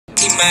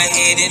my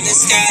head in the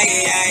sky.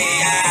 I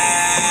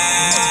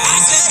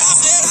said,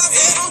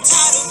 I'm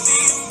tired of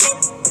being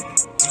broke.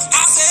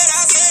 I said,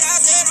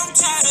 I'm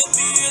tired of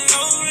being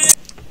lonely.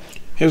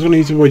 Here's one of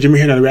YouTube boy Jimmy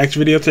here, another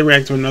reaction video. Today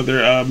react to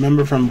another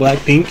member from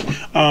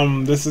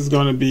BLACKPINK. This is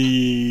going to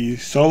be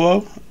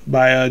Solo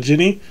by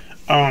Jennie.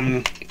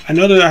 I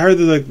know that I heard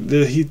that like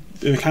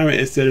in the comment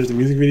it said there's a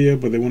music video,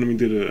 but they wanted me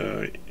to do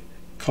the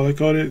color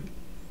coded.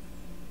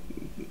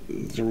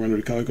 So we're gonna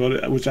do the color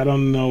coded, which I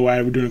don't know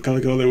why we're doing color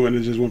coded when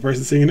it's just one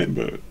person singing it,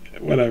 but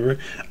whatever.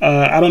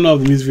 I don't know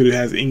if the music video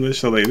has English,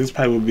 so like this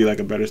probably would be like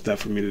a better step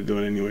for me to do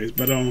it anyways.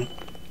 But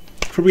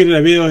before we get to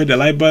that video, hit that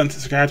like button,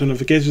 subscribe to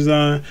notifications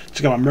on,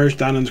 check out my merch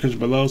down in the description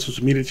below,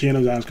 social media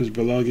channels down in the description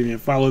below, give me a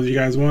follow if you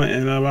guys want,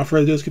 and without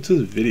further ado, let's get to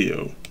this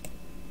video.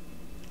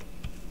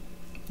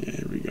 Yeah,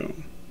 here we go.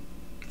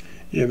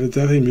 Yeah, there's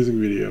definitely a music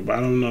video, but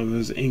I don't know if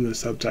there's English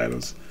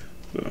subtitles,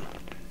 so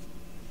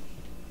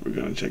we're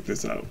gonna check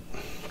this out.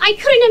 I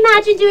couldn't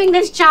imagine doing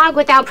this jog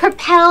without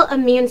Propel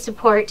immune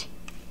support.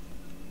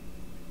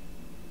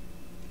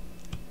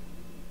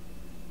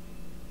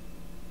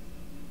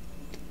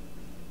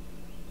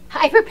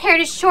 I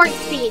prepared a short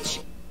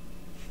speech.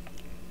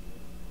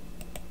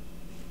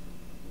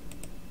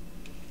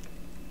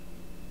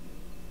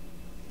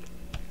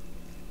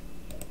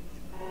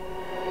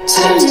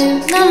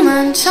 천진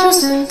너만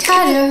청순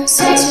가려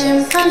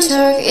새침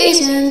한척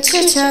이젠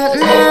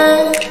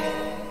지쳤나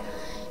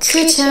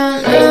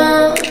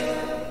귀찮아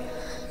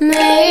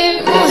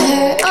매일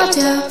뭐해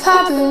어디야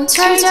밥은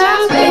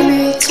잘자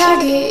매일매일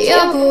자기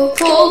여보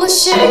보고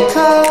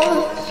싶어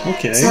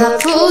다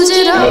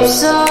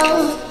부질없어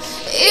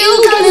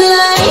You got me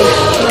like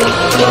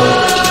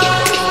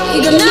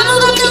이건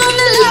아무것도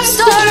없는 love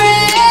story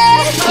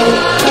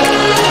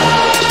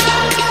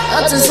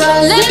어떤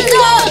설렘도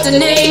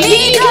어떤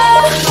의미도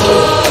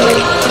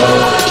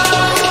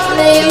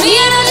매일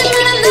미안하지만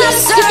love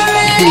story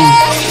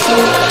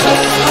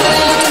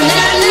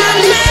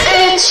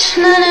Bitch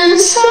나는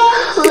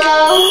solo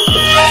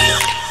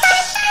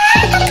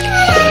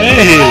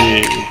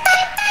Hey!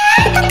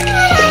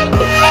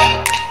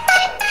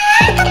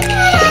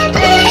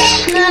 Bitch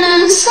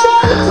나는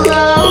solo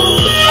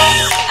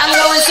I'm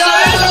going solo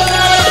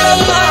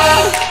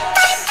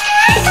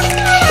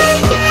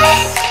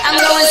I'm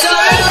going solo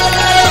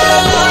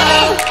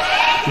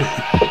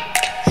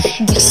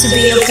Used to be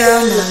your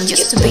girl, now I'm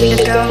used to be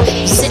the girl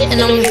You're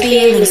sitting on your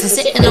feelings and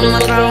sitting on my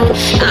throne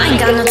I ain't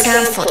got no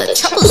time for the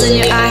troubles in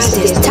your eyes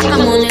This time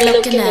I'm only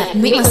looking at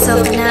me,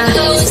 myself and I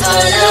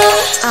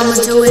I'ma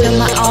do it on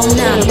my own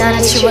now Now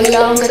that you're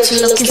alone, got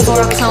you looking for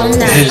a clone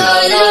now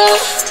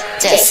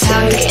That's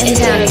how I'm getting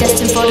down,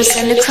 destined for the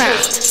center crown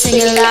Sing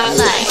it loud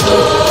like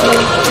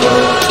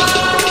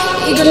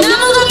이건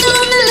아무것도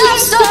없는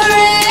love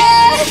story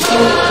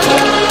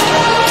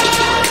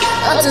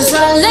어떤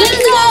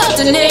설렘도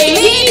어떤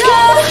의미도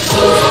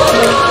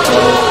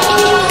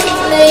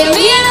매일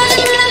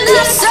미안하지만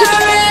love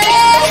story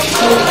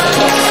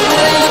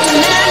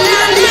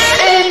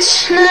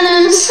Bitch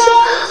나는 solo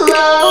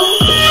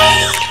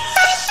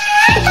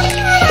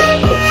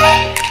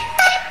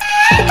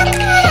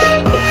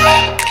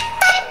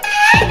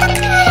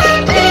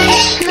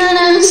Bitch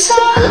나는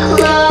solo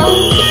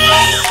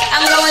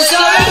I'm going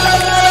solo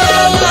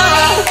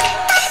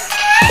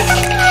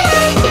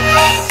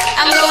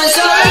I'm going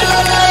solo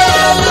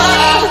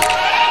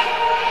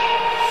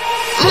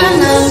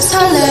만남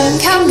설렘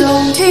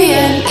감동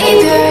뒤엔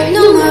이별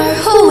눈물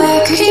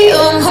후회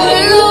그리움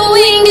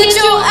홀로인 게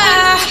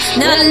좋아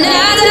난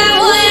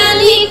나다워야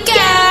하니까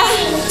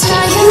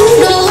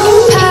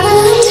자유로운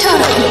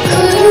바람처럼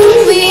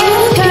구름 위에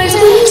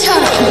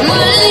별들처럼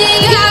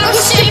멀리 가고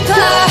싶어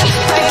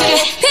밝게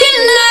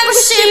빛나고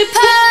싶어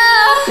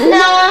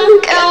Now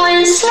I'm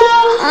going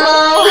slow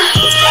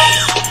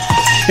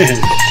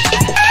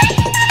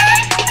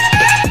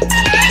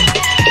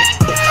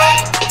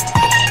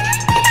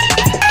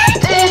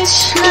Bitch,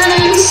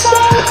 나는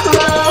solo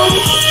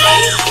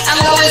I'm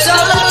going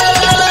solo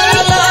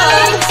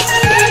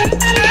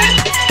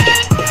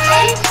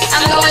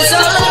I'm going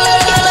solo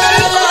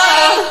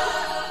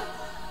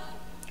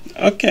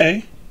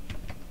Okay.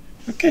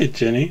 Okay,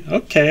 Jennie.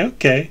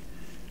 Okay.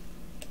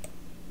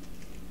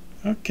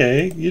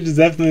 Okay, you just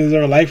definitely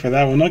deserve a like for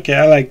that one. Okay,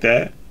 I like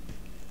that.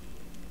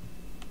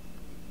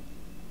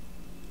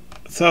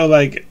 So,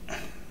 like,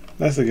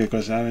 that's a good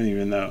question. I don't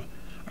even know.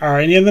 Are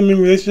any of them in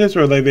relationships,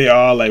 or like they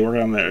all like work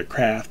on their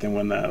craft and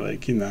whatnot?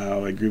 Like, you know how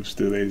like groups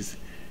do,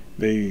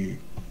 they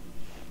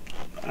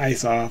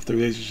ice off the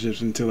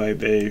relationships until like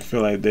they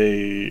feel like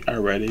they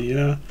are ready, you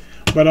know.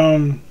 But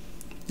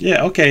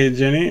yeah, okay,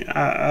 Jennie.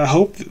 I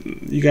hope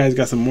you guys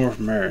got some more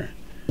from her.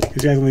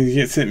 You guys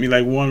only sent me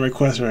like one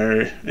request for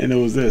her, and it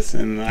was this,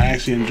 and I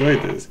actually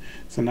enjoyed this.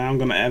 So now I'm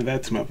gonna add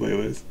that to my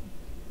playlist,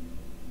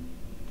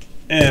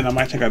 and I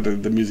might check out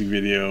the music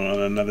video on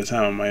another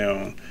time on my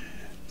own.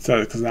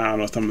 So, because now I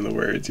know some of the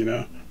words, you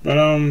know. But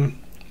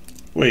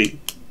wait,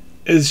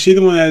 is she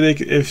the one that they?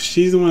 If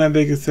she's the one that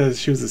they says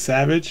she was a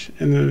savage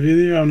in the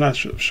video, I'm not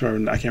sure.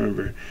 I can't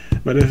remember.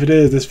 But if it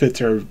is, this fits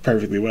her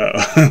perfectly well.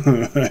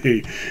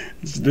 Like,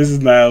 this is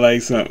not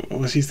like some.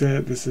 What she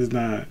said. This is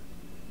not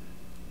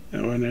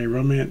an ordinary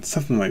romance.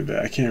 Something like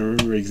that. I can't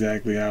remember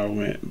exactly how it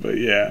went. But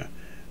yeah.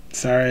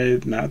 Sorry,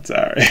 not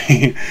sorry.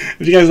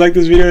 If you guys like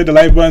this video, hit the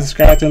like button,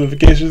 subscribe, turn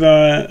notifications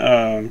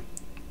on.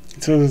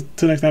 Till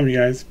next time, you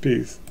guys.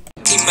 Peace.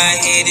 Keep my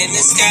head in the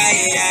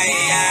sky.